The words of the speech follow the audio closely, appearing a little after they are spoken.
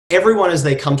everyone as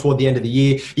they come toward the end of the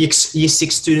year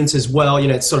 6 students as well,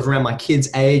 it's sort of around my kids'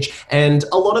 age, and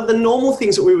a lot of the normal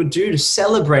things that we would do to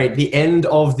celebrate the end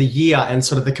of the year and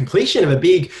sort of the completion of a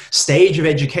big stage of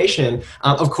education,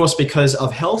 of course, because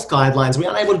of health guidelines, we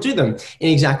aren't able to do them in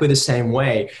exactly the same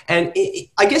way. And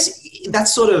I guess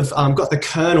that's sort of got the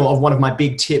kernel of one of my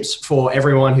big tips for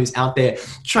everyone who's out there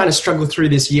trying to struggle through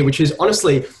this year, which is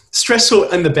honestly stressful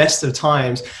in the best of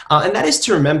times. And that is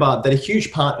to remember that a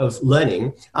huge part of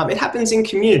learning, it happens in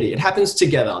community. It happens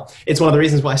together. It's one of the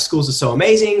reasons why schools are so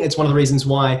amazing. It's one of the reasons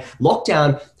why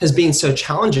lockdown has been so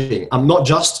challenging, not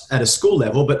just at a school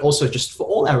level, but also just for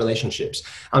all our relationships.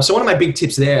 So one of my big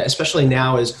tips there, especially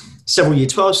now, is several Year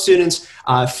 12 students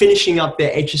finishing up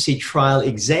their HSC trial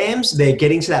exams. They're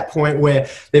getting to that point where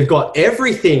they've got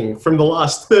everything from the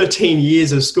last 13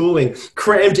 years of schooling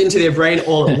crammed into their brain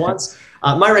all at once.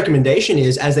 My recommendation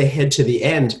is, as they head to the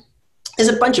end, there's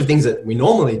a bunch of things that we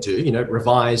normally do,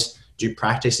 revise, do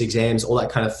practice exams, all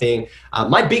that kind of thing.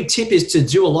 My big tip is to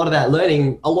do a lot of that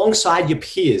learning alongside your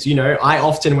peers. I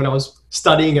often, when I was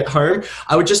studying at home,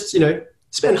 I would just,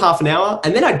 spend half an hour,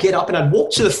 and then I'd get up and I'd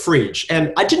walk to the fridge.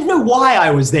 And I didn't know why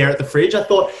I was there at the fridge. I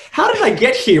thought, how did I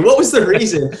get here? What was the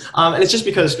reason? And it's just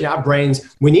because our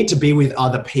brains, we need to be with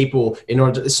other people in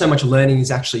order to, so much learning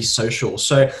is actually social.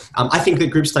 So I think that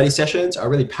group study sessions are a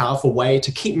really powerful way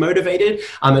to keep motivated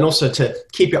and also to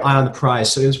keep your eye on the prize.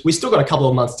 So we still got a couple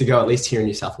of months to go, at least here in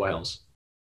New South Wales.